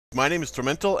My name is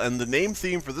Tormental, and the name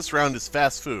theme for this round is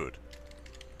fast food.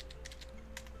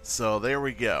 So there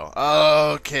we go.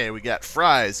 Okay, we got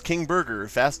fries, King Burger,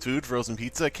 fast food, frozen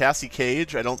pizza, Cassie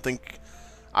Cage. I don't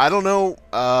know.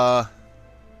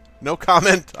 No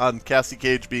comment on Cassie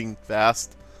Cage being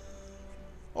fast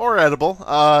or edible.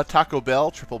 Taco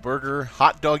Bell, triple burger,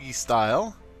 hot doggy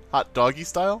style. Hot doggy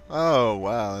style? Oh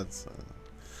wow,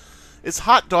 it's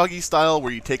hot doggy style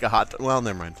where you take a well,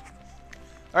 never mind.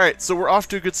 Alright, so we're off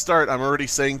to a good start. I'm already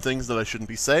saying things that I shouldn't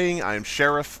be saying. I am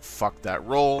Sheriff. Fuck that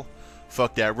roll.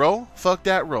 Fuck that roll. Fuck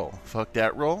that roll. Fuck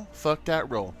that roll. Fuck that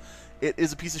roll. It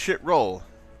is a piece of shit roll.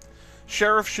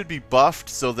 Sheriff should be buffed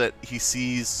so that he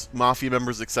sees Mafia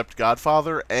members except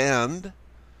Godfather and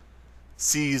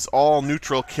sees all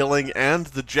neutral killing and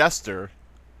the Jester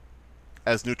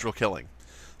as neutral killing.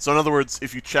 So in other words,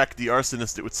 if you check the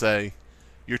Arsonist, it would say,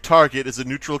 your target is a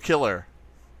neutral killer.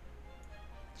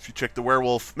 If you check the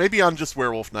Werewolf, maybe on just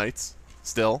Werewolf Nights,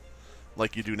 still,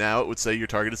 like you do now, it would say your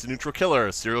target is a neutral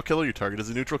killer. Serial killer, your target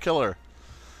is a neutral killer.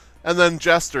 And then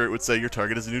Jester, it would say your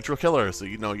target is a neutral killer, so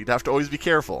you'd have to always be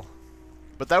careful.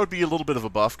 But that would be a little bit of a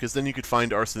buff, because then you could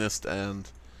find Arsonist and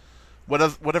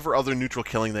whatever other neutral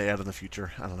killing they add in the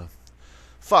future. I don't know.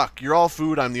 Fuck, you're all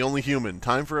food, I'm the only human.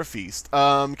 Time for a feast.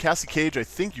 Cassie Cage, I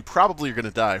think you probably are going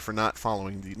to die for not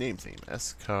following the name theme.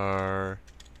 Escar...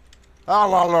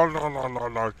 Coco.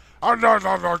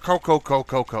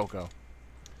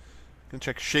 Gonna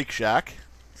check Shake Shack.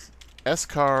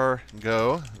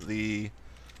 Escargot, the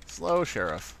slow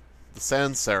sheriff. The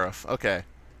sans serif. Okay.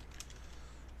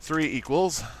 3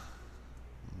 equals.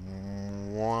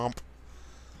 Womp.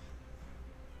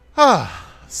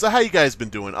 So how you guys been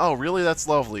doing? Oh, really? That's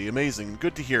lovely. Amazing.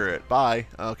 Good to hear it. Bye.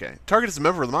 Okay. Target is a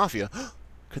member of the Mafia.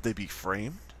 Could they be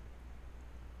framed?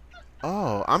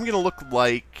 Oh, I'm gonna look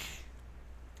like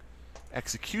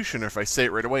Executioner if I say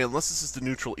it right away, unless this is the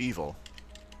neutral evil.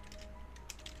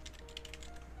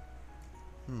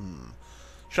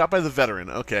 Shot by the veteran.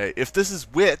 Okay, if this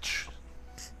is Witch,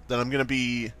 then I'm going to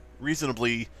be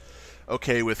reasonably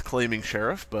okay with claiming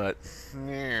Sheriff, but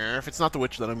if it's not the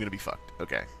Witch, then I'm going to be fucked.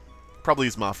 Okay. Probably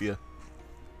is Mafia.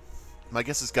 My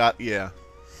guess is yeah.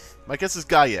 My guess is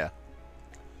yeah.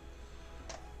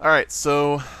 Alright,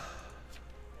 so...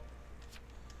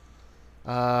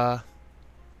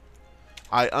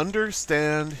 I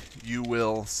understand you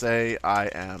will say I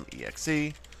am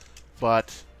EXE,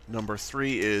 but number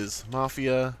 3 is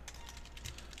Mafia.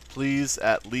 Please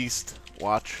at least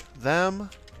watch them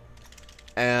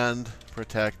and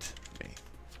protect me.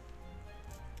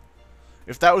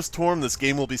 If that was Torm, this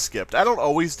game will be skipped. I don't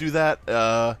always do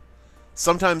that.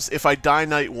 Sometimes if I die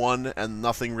night 1 and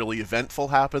nothing really eventful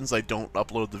happens, I don't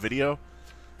upload the video.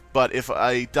 But if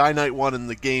I die night 1 and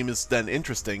the game is then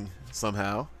interesting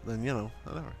somehow, then,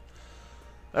 whatever.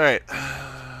 Alright.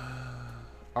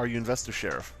 Are you Investor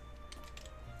Sheriff?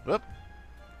 Whoop.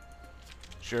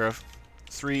 Sheriff.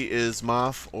 3 is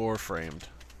Moff or Framed.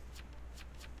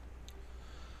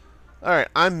 Alright,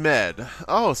 I'm Med.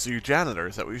 Oh, so you're Janitor,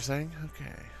 is that what you're saying?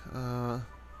 Okay.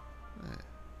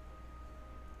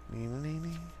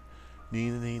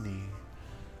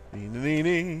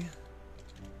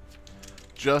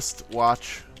 Just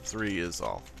watch 3 is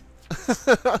all.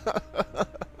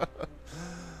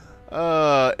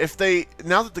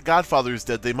 Now that the Godfather is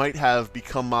dead, they might have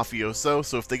become mafioso,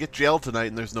 so if they get jailed tonight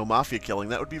and there's no mafia killing,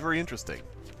 that would be very interesting.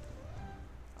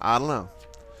 I don't know.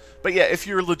 But yeah, if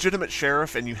you're a legitimate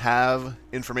sheriff and you have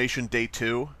information day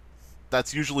 2,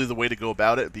 that's usually the way to go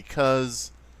about it,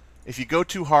 because if you go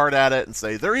too hard at it and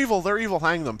say, they're evil,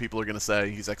 hang them, people are going to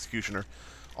say he's Executioner.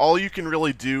 All you can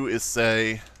really do is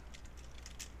say,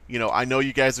 I know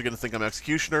you guys are going to think I'm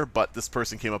Executioner, but this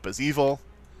person came up as evil.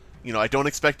 I don't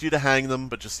expect you to hang them,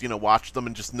 but just, watch them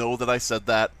and just know that I said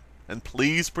that. And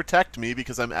please protect me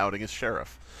because I'm outing as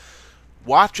Sheriff.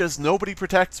 Watch as nobody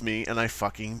protects me and I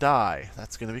fucking die.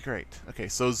 That's going to be great. Okay,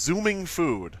 so zooming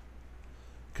food.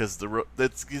 Because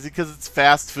it's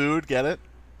fast food, get it?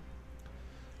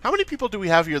 How many people do we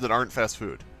have here that aren't fast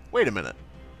food? Wait a minute.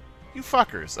 You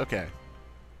fuckers. Okay.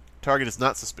 Target is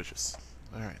not suspicious.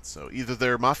 Alright, so either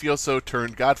they're mafioso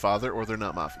turned Godfather or they're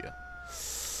not Mafia.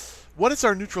 What is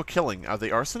our neutral killing? Are they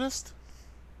Arsonist?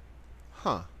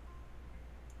 Huh.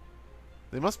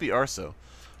 They must be Arso.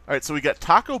 Alright, so we got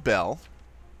Taco Bell.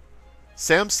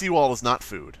 Sam Seawall is not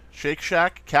food. Shake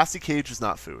Shack. Cassie Cage is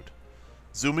not food.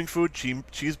 Zooming food.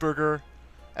 Cheeseburger.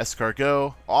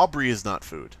 Escargot. Aubrey is not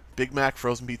food. Big Mac,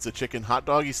 frozen pizza, chicken, hot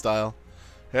doggy style.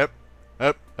 Hep.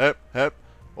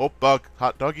 Oh, bug.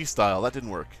 Hot doggy style. That didn't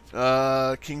work.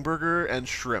 King Burger and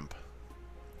shrimp.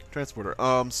 Transporter.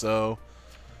 So...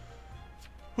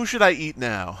 Who should I eat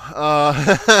now?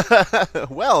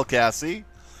 Well, Cassie,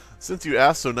 since you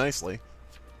asked so nicely.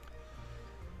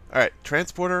 Alright,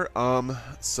 transporter,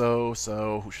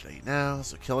 so, who should I eat now?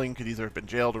 So killing could either have been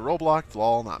jailed or roll-blocked.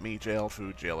 Lol, not me, jail,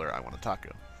 food, jailer, I want a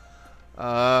taco.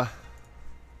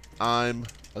 I'm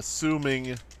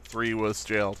assuming 3 was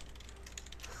jailed.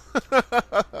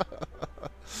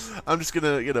 I'm just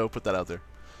gonna, you know, put that out there.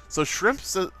 So Shrimp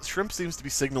seems to be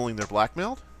signaling they're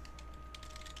blackmailed?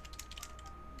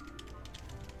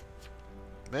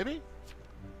 Maybe?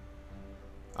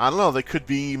 I don't know, they could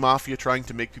be Mafia trying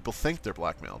to make people think they're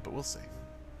blackmailed, but we'll see.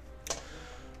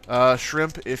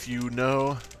 Shrimp, if you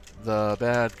know the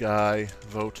bad guy,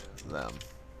 vote them.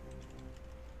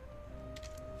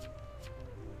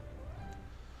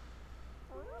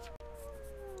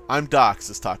 I'm Doc,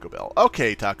 says Taco Bell.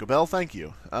 Okay, Taco Bell, thank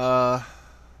you. So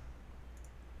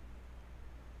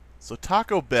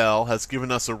Taco Bell has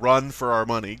given us a run for our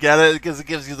money. Get it? Because it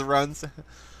gives you the runs.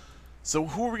 So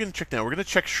who are we going to check now? We're going to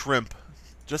check Shrimp,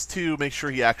 just to make sure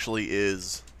he actually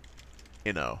is,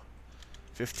 you know,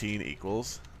 15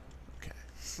 equals. Okay.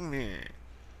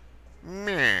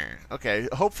 Okay,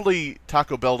 hopefully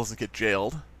Taco Bell doesn't get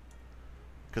jailed.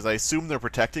 Because I assume they're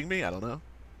protecting me. I don't know.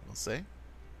 We'll see.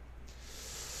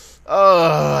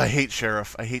 Oh, I hate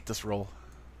Sheriff. I hate this role.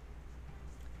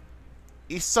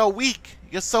 He's so weak.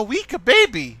 You're so weak a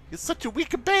baby. You're such a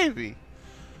weak a baby.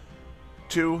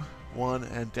 2, 1,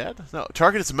 and dead? No,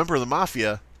 target is a member of the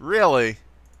Mafia. Really?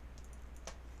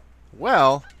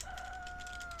 Well,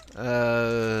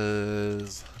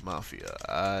 as Mafia,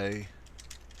 I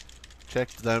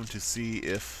checked them to see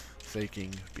if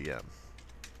faking BM.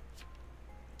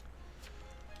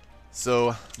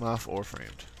 So, Maf or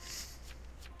framed.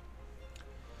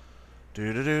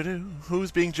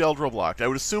 Who's being jailed roll-blocked? I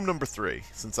would assume number 3.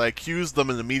 Since I accused them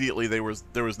and immediately there was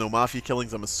no Mafia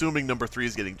killings, I'm assuming number 3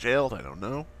 is getting jailed. I don't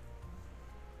know.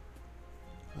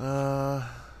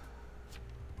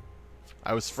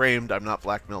 I was framed. I'm not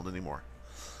blackmailed anymore.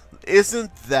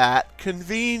 Isn't that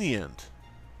convenient?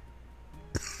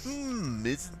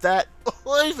 Isn't that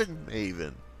even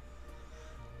Maven?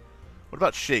 What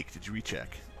about Shake? Did you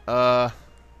recheck? I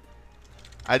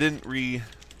didn't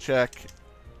recheck.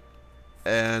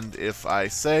 And if I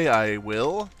say I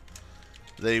will,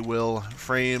 they will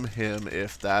frame him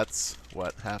if that's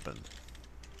what happened.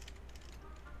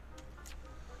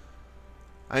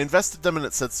 I invested them and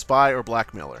it said spy or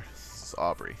blackmailer. This is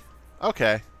Aubrey.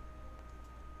 Okay.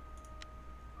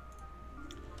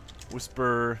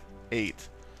 Whisper 8.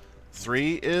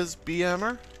 3 is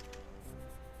BMer.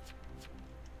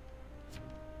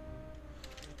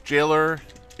 Jailer,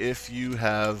 if you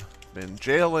have been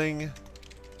jailing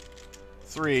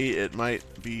 3, it might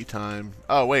be time.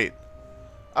 Oh, wait.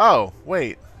 Oh,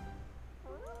 wait.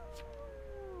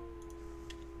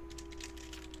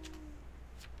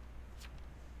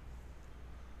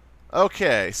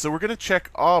 Okay, so we're going to check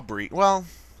Aubrey. Well,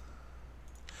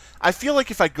 I feel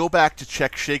like if I go back to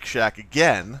check Shake Shack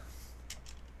again...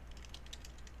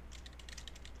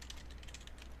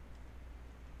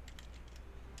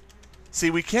 See,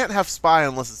 we can't have Spy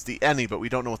unless it's the any, but we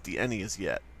don't know what the any is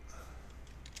yet.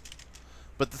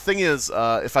 But the thing is,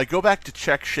 if I go back to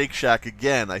check Shake Shack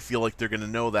again, I feel like they're going to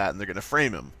know that and they're going to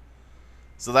frame him.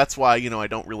 So that's why, you know, I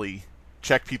don't really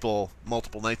check people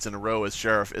multiple nights in a row as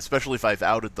Sheriff, especially if I've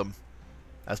outed them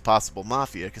as possible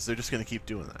Mafia, because they're just going to keep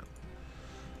doing that.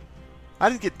 I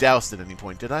didn't get doused at any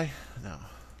point, did I? No.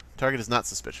 Target is not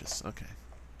suspicious. Okay.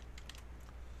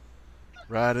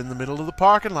 Right in the middle of the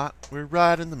parking lot. We're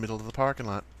right in the middle of the parking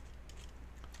lot.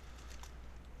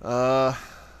 I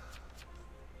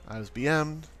was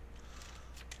BM'd.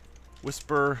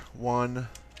 Whisper 1.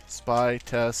 Spy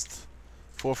test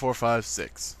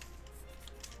 4456.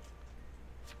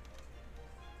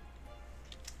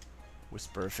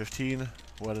 Whisper 15.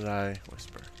 What did I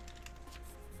whisper?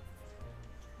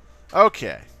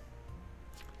 Okay.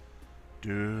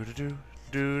 Do do do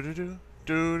do do do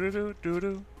do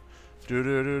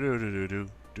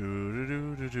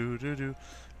do do.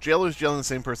 Jailer's jailing the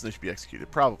same person they should be executed.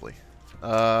 Probably.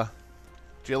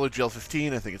 Jailer jail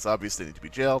 15. I think it's obvious they need to be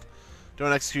jailed.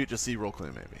 Don't execute, just see roll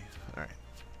claim maybe.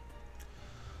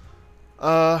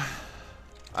 Alright.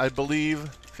 I believe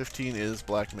 15 is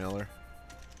blackmailer.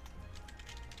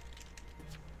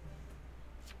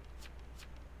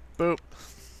 Boop.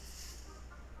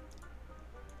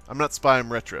 I'm not spy, I'm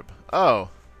retrib. Oh.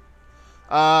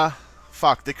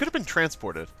 Fuck, they could have been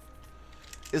transported.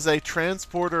 Is a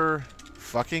transporter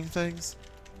fucking things?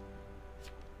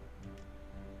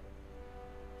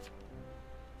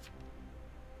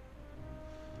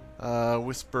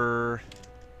 Whisper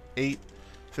 8.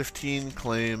 15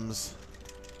 claims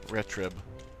retrib.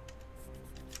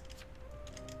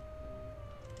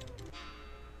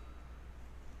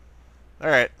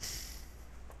 Alright.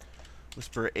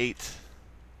 Whisper 8.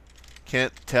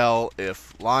 Can't tell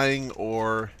if lying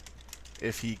or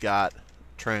if he got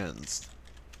trans.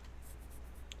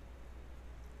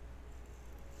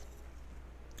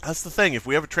 That's the thing. If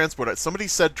we have a transporter... Somebody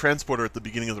said transporter at the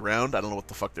beginning of the round. I don't know what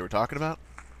the fuck they were talking about.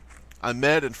 I'm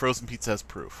med and Frozen Pizza has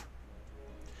proof.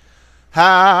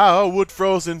 How would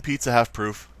Frozen Pizza have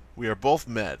proof? We are both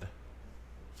med.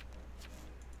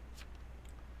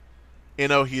 He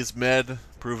is med.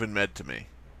 Proven med to me.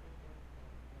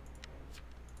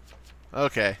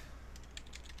 Okay.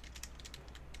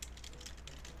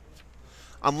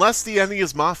 Unless the enemy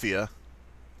is Mafia,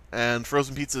 and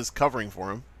Frozen Pizza is covering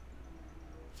for him.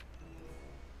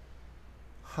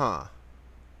 Huh.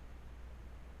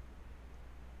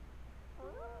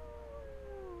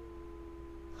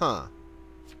 Huh.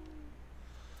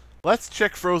 Let's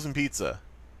check Frozen Pizza.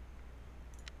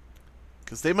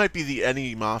 Because they might be the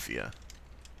any Mafia.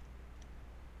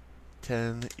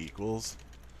 10 equals.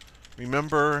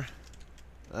 Remember...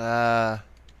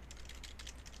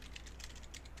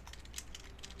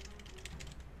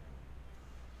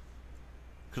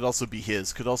 Could also be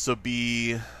his. Could also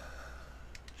be...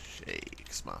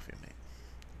 Shake's Mafia mate.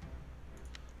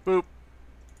 Boop.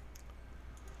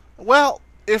 Well,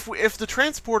 if the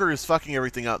transporter is fucking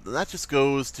everything up, then that just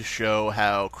goes to show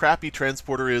how crappy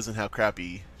transporter is and how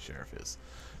crappy sheriff is.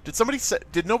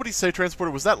 Did nobody say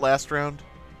transporter? Was that last round?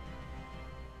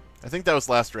 I think that was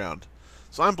last round.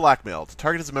 So I'm blackmailed.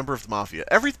 Target is a member of the Mafia.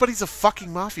 Everybody's a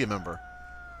fucking Mafia member.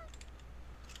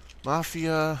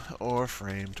 Mafia or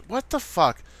framed. What the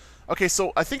fuck? Okay,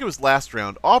 so I think it was last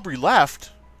round. Aubrey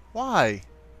left? Why?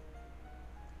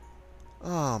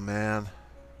 Oh, man.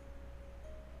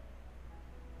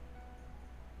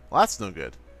 Well, that's no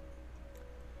good.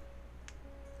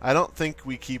 I don't think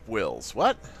we keep wills.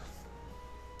 What?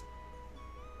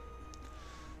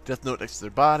 Death note next to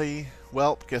their body.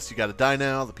 Well, guess you gotta die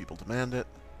now. The people demand it.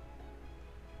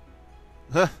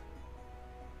 Huh.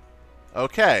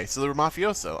 Okay, so they were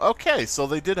mafioso. Okay, so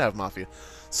they did have mafia.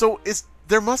 So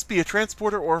there must be a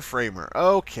transporter or a framer.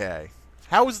 Okay.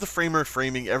 How is the framer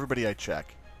framing everybody I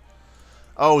check?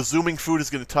 Oh, Zooming Food is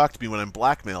going to talk to me when I'm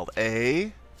blackmailed.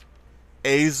 A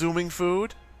Zooming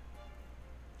Food?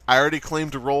 I already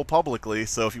claimed a role publicly,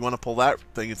 so if you want to pull that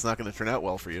thing, it's not going to turn out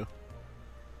well for you.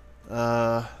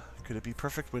 Could it be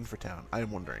perfect win for town? I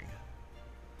am wondering.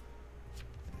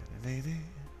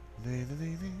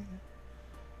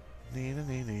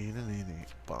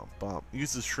 Bump, bump.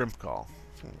 Use the shrimp call.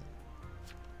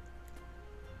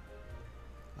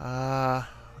 What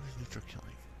is neutral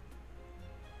killing?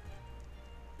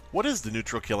 What is the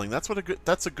neutral killing?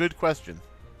 That's a good question.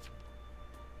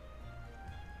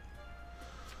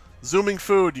 Zooming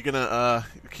Food, you gonna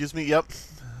accuse me? Yep.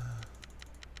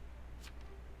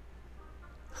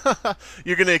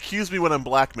 You're gonna accuse me when I'm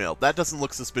blackmailed. That doesn't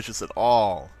look suspicious at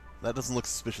all. That doesn't look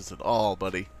suspicious at all,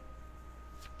 buddy.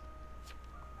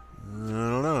 I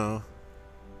don't know.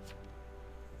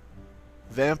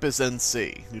 Vamp is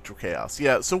NC. Neutral Chaos.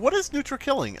 Yeah, so what is neutral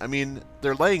killing? I mean,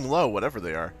 they're laying low, whatever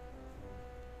they are.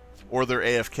 Or they're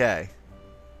AFK.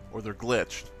 Or they're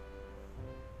glitched.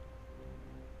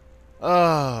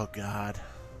 Oh, God.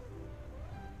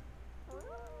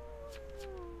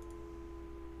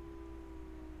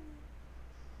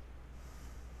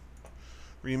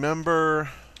 Remember,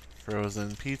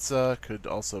 Frozen Pizza could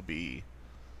also be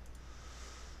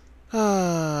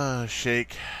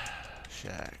Shake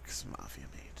Shack's Mafia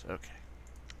Mate. Okay.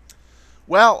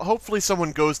 Well, hopefully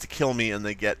someone goes to kill me and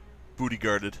they get booty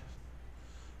guarded.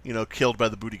 You know, killed by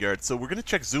the booty guard. So we're going to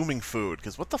check Zooming Food,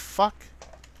 because what the fuck?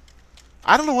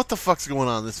 I don't know what the fuck's going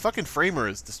on. This fucking framer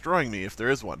is destroying me, if there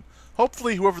is one.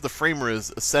 Hopefully whoever the framer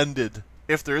is ascended,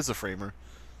 if there is a framer.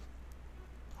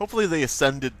 Hopefully they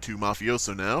ascended to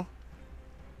Mafioso now.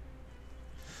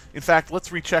 In fact,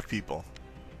 let's recheck people.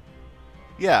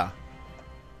 Yeah.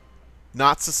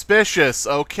 Not suspicious.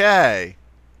 Okay.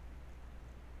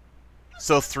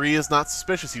 So 3 is not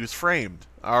suspicious. He was framed.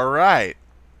 Alright.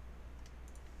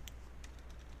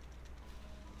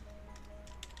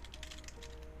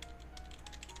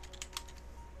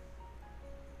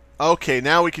 Okay,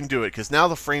 now we can do it, because now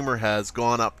the framer has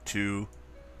gone up to...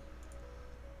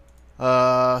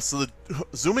 so the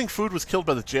Zooming Food was killed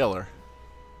by the jailer.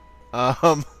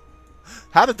 How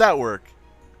did that work?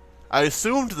 I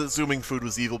assumed that Zooming Food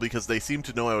was evil because they seemed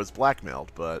to know I was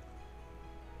blackmailed, but...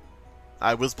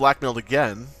 I was blackmailed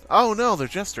again. Oh no, they're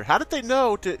Jester. How did they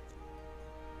know to...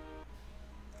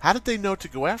 How did they know to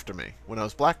go after me when I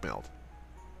was blackmailed?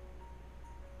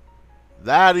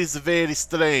 That is very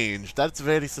strange. That's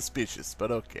very suspicious,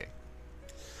 but okay.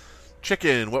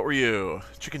 Chicken, what were you?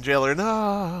 Chicken Jailer,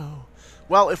 no!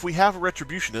 Well, if we have a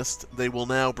Retributionist, they will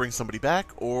now bring somebody back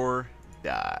or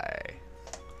die.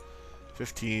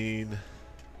 15.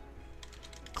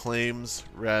 Claims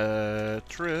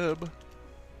Retrib.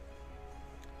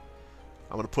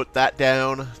 I'm going to put that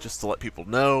down just to let people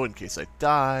know in case I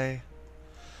die.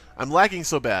 I'm lagging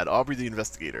so bad. Aubrey the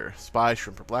Investigator. Spy,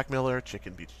 Shrimp or Blackmailer.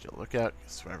 Chicken, Beach, Jill, Lookout.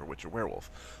 Survivor, Witcher, Werewolf.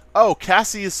 Oh,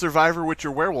 Cassie is Survivor, Witcher,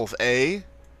 Werewolf, eh?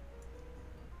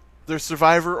 They're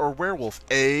Survivor or Werewolf,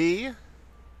 eh?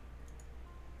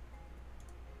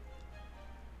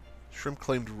 Shrimp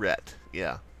claimed Ret.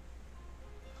 Yeah.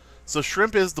 So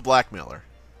Shrimp is the Blackmailer.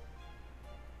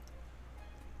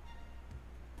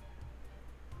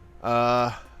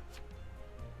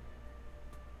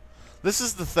 This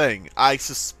is the thing. I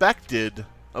suspected,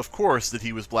 of course, that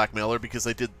he was Blackmailer because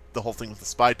I did the whole thing with the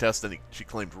spy test and she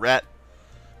claimed Ret.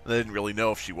 And I didn't really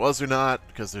know if she was or not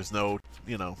because there's no,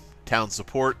 you know, town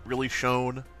support really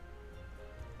shown.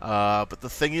 But the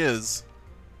thing is,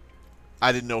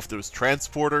 I didn't know if there was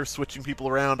transporter switching people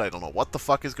around. I don't know what the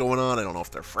fuck is going on. I don't know if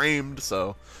they're framed,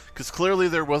 so... Because clearly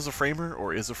there was a framer,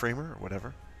 or is a framer, or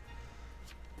whatever.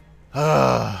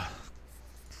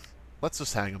 Let's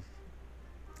just hang him.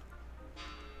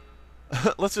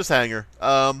 Let's just hang her.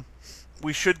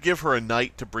 We should give her a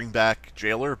night to bring back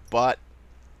Jailer, but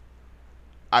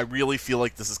I really feel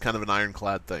like this is kind of an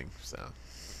ironclad thing, so...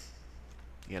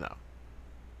 You know.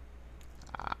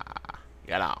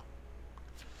 You know.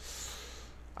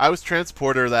 I was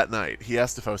transporter that night. He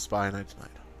asked if I was spy, and I denied.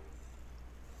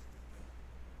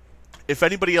 If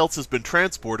anybody else has been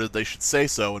transported, they should say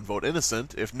so and vote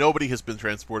innocent. If nobody has been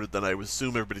transported, then I would assume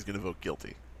everybody's going to vote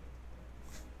guilty.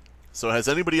 So has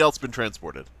anybody else been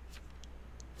transported?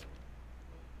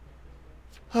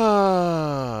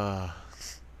 That's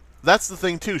the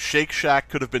thing, too. Shake Shack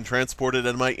could have been transported,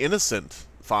 and my innocent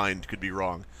find could be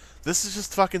wrong. This is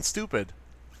just fucking stupid.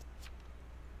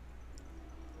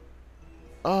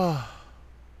 I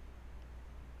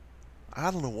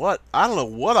don't know what. I don't know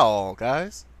what all,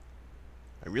 guys.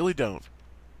 I really don't.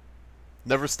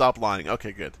 Never stop lying.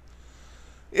 Okay, good.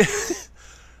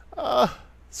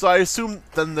 So I assume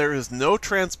then there is no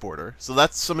transporter. So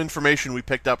that's some information we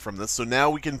picked up from this. So now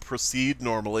we can proceed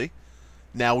normally.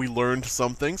 Now we learned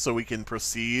something, so we can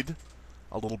proceed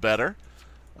a little better.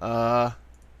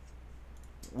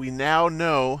 We now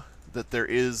know that there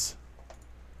is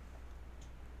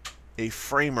a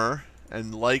framer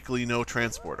and likely no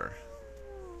transporter.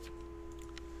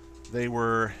 They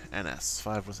were NS.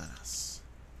 5 was NS.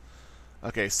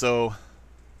 Okay, so...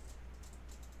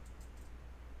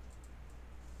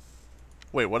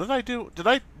 Wait, what did I do? Did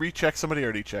I recheck? Somebody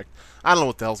already checked. I don't know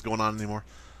what the hell's going on anymore.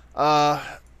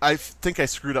 I think I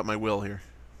screwed up my will here.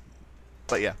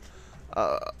 But yeah.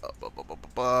 We're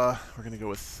going to go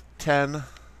with 10.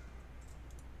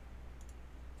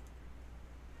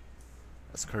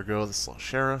 Escargotcha, the slow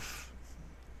sheriff.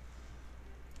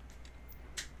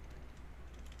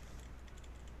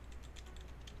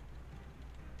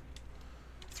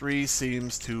 Three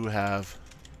seems to have,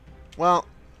 well,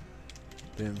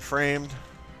 been framed.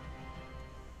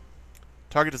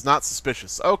 Target is not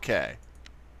suspicious. Okay.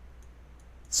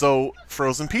 So,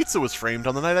 Frozen Pizza was framed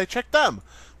on the night I checked them.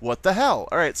 What the hell?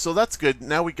 Alright, so that's good.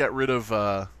 Now we got rid of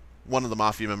one of the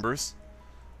Mafia members.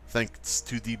 Thanks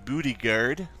to the booty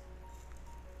guard.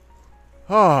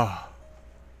 Oh.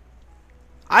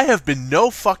 I have been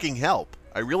no fucking help.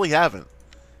 I really haven't.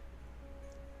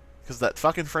 Because that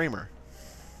fucking framer.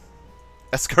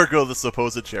 Escargot, the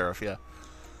supposed sheriff, yeah.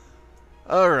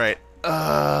 Alright.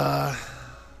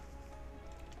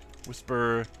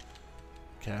 Whisper.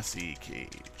 Cassie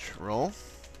Cage. Roll.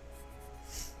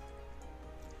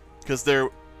 Because the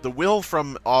will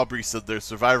from Aubrey said they're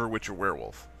Survivor, Witcher,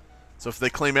 Werewolf. So if they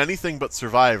claim anything but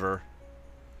Survivor,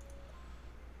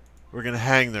 we're gonna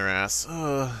hang their ass.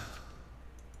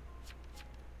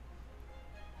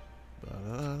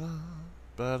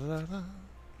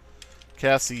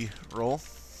 Cassie, roll.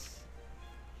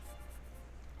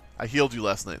 I healed you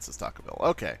last night, says Taco Bell.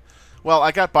 Okay. Well,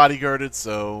 I got bodyguarded,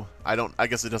 so I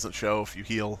guess it doesn't show if you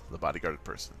heal the bodyguarded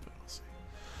person, but we'll see.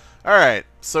 Alright,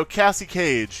 so Cassie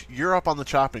Cage, you're up on the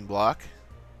chopping block.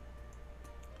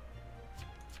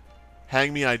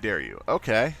 Hang me, I dare you.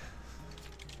 Okay.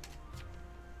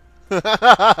 You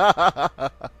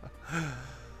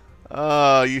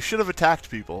should have attacked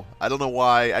people. I don't know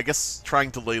why. I guess trying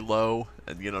to lay low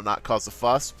and, you know, not cause a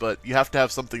fuss, but you have to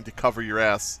have something to cover your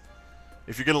ass.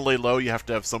 If you're going to lay low, you have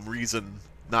to have some reason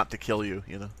not to kill you,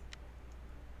 you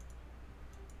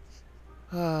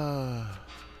know?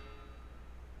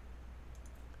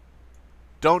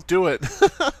 Don't do it.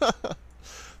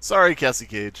 Sorry, Cassie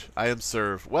Cage. I am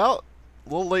served. Well, a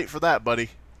little late for that, buddy.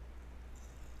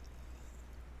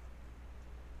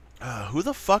 Who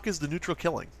the fuck is the neutral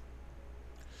killing?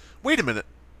 Wait a minute.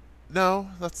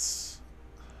 No, that's...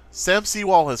 Sam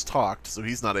Seawall has talked, so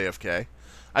he's not AFK.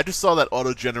 I just saw that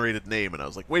auto-generated name, and I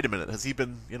was like, wait a minute, has he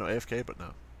been, AFK? But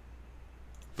no.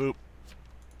 Boop.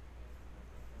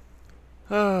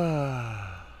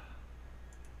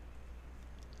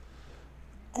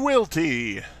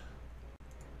 Guilty.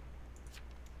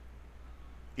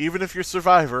 Even if you're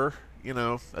Survivor,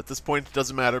 at this point it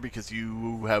doesn't matter because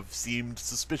you have seemed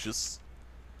suspicious.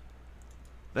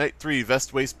 Night 3,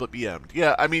 vest waist but BM'd.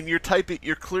 Yeah, I mean,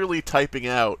 you're clearly typing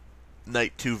out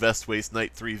Night 2 vest waist,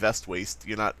 Night 3 vest waist.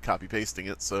 You're not copy-pasting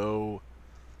it, so...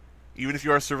 Even if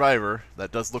you are a Survivor,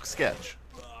 that does look sketch.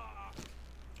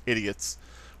 Idiots.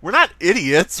 We're not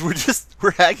idiots,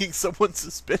 we're hacking someone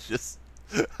suspicious.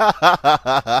 We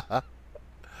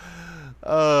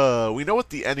know what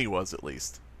the any was, at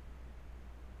least.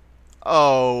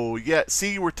 Oh, yeah,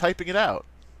 see, we're typing it out.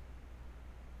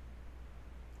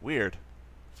 Weird.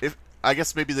 I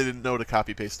guess maybe they didn't know to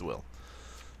copy-paste the will.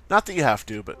 Not that you have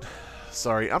to, but...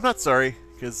 Sorry. I'm not sorry,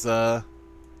 because,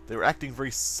 they were acting very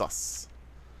sus.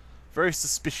 Very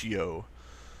suspicio.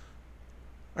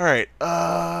 Alright,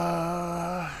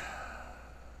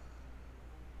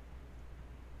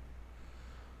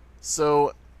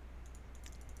 So...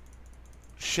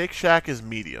 Shake Shack is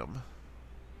medium.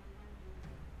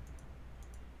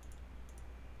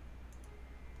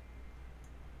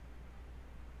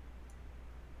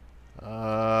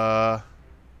 I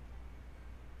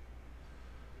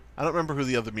don't remember who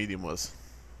the other medium was.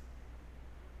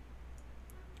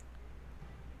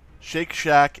 Shake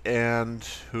Shack and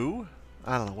who?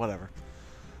 I don't know, whatever.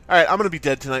 Alright, I'm going to be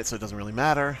dead tonight, so it doesn't really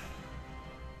matter.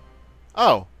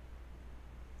 Oh.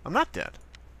 I'm not dead.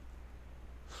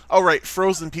 Oh, right,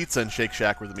 Frozen Pizza and Shake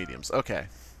Shack were the mediums. Okay.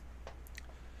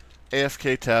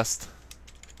 AFK test.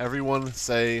 Everyone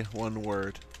say one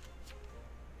word.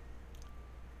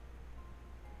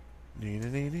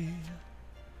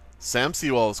 Sam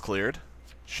Seawall is cleared.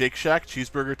 Shake Shack,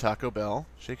 Cheeseburger, Taco Bell.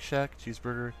 Shake Shack,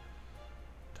 Cheeseburger,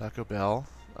 Taco Bell.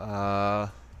 Huh.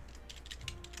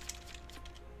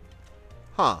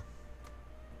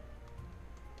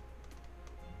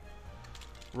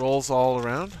 Rolls all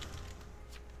around.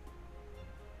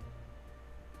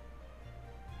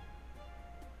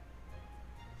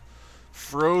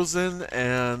 Frozen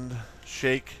and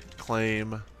Shake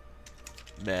claim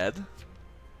Ned.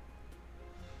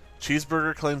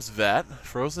 Cheeseburger claims Vet.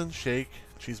 Frozen, Shake,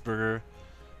 Cheeseburger.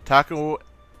 Taco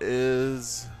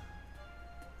is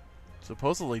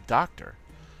supposedly Doctor.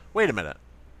 Wait a minute.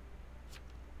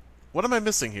 What am I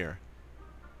missing here?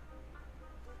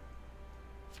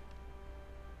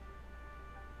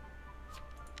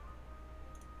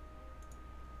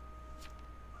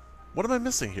 What am I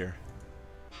missing here?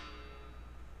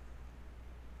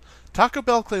 Taco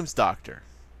Bell claims Doctor.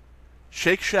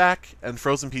 Shake Shack and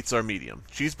Frozen Pizza are medium.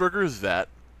 Cheeseburger is Vet.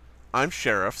 I'm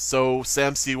Sheriff, so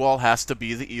Sam Seawall has to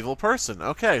be the evil person.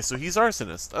 Okay, so he's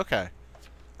arsonist. Okay.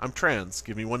 I'm trans.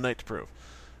 Give me one night to prove.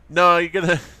 No, you're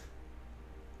gonna...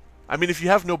 I mean, if you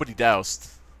have nobody doused...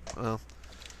 Well,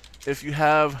 if you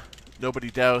have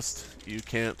nobody doused, you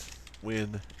can't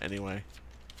win anyway.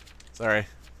 Sorry.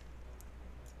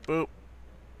 Boop.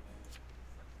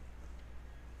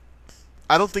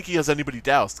 I don't think he has anybody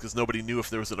doused, because nobody knew if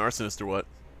there was an arsonist or what.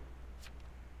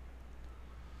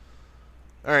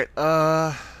 Alright,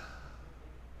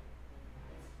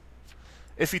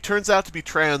 if he turns out to be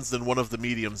trans, then one of the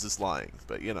mediums is lying,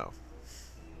 but,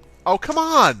 Oh, come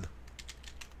on!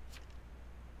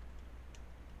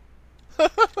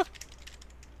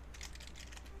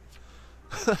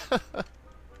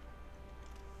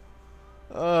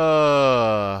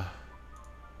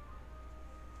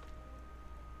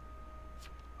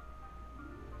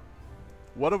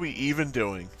 What are we even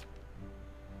doing?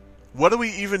 What are we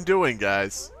even doing,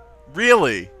 guys?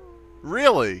 Really?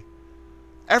 Really?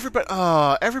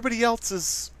 Everybody else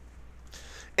is...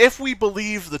 If we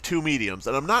believe the two mediums,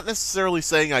 and I'm not necessarily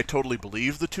saying I totally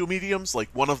believe the two mediums, like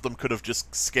one of them could have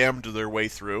just scammed their way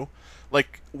through.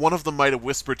 Like, one of them might have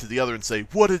whispered to the other and say,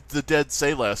 "What did the dead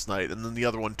say last night?" And then the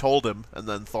other one told him, and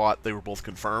then thought they were both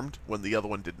confirmed, when the other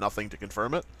one did nothing to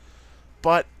confirm it.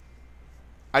 But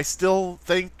I still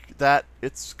think that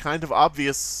it's kind of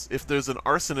obvious if there's an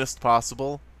arsonist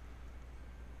possible.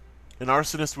 An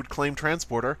arsonist would claim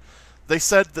transporter. They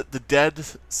said that the dead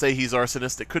say he's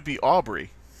arsonist. It could be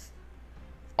Aubrey.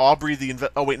 Aubrey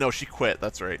the oh wait, no, she quit.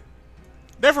 That's right.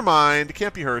 Never mind. It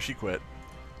can't be her. She quit.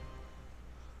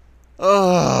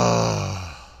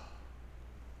 Ugh.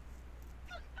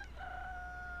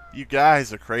 You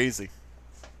guys are crazy.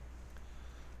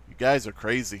 You guys are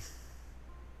crazy.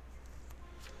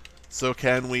 So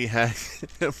can we hang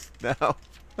him now?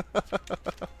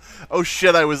 Oh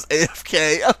shit, I was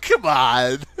AFK. Oh, come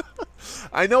on.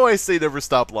 I know I say never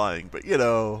stop lying, but we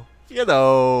know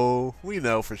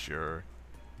for sure.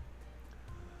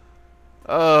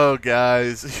 Oh,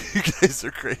 guys. You guys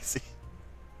are crazy.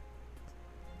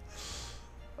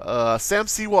 Sam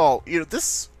Seawall,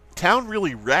 this town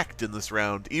really wrecked in this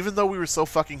round, even though we were so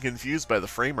fucking confused by the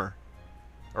framer.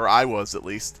 Or I was, at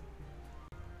least.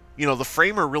 The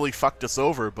framer really fucked us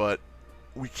over, but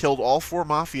we killed all 4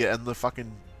 Mafia and the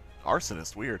fucking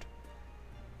arsonist. Weird.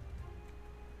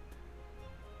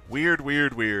 Weird,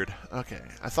 weird, weird. Okay,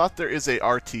 I thought there is a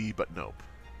RT, but nope.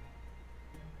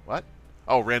 What?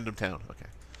 Oh, random town. Okay.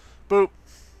 Boop.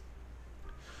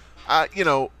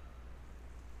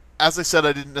 As I said,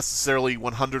 I didn't necessarily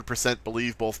 100%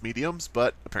 believe both mediums,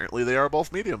 but apparently they are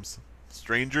both mediums.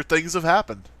 Stranger things have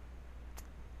happened.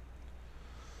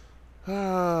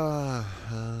 No.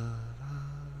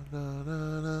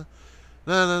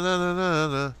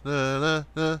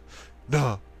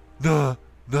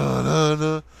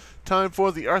 Time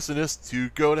for the arsonist to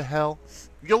go to hell.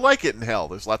 You'll like it in hell.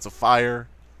 There's lots of fire.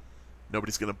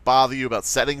 Nobody's going to bother you about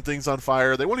setting things on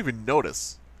fire. They won't even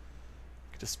notice.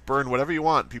 You can just burn whatever you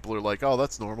want. People are like, oh,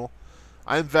 that's normal.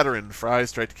 I'm veteran.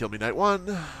 Fries tried to kill me night 1.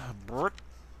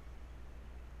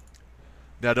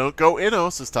 Now don't go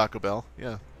inno, says Taco Bell.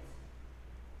 Yeah.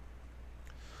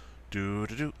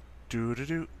 Do-do-do,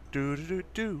 do-do-do,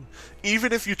 do-do-do-do.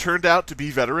 Even if you turned out to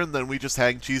be veteran, then we just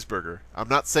hang Cheeseburger. I'm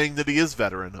not saying that he is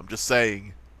veteran. I'm just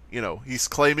saying, he's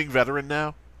claiming veteran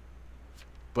now.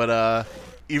 But,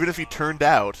 even if he turned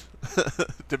out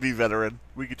to be veteran,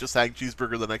 we could just hang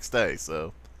Cheeseburger the next day,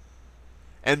 so.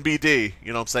 NBD,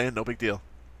 you know what I'm saying? No big deal.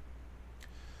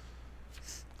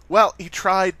 Well, he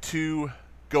tried to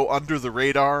go under the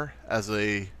radar as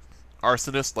a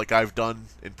arsonist like I've done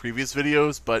in previous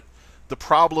videos, but the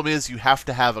problem is you have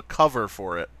to have a cover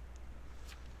for it.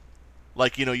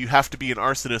 Like, you have to be an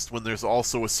arsonist when there's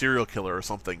also a serial killer or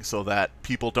something so that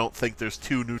people don't think there's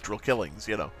 2 neutral killings,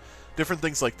 Different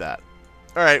things like that.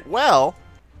 Alright, well,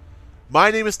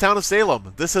 my name is Town of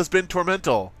Salem. This has been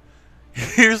Tormental.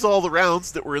 Here's all the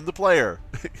rounds that were in the player.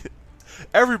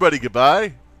 Everybody,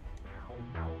 goodbye.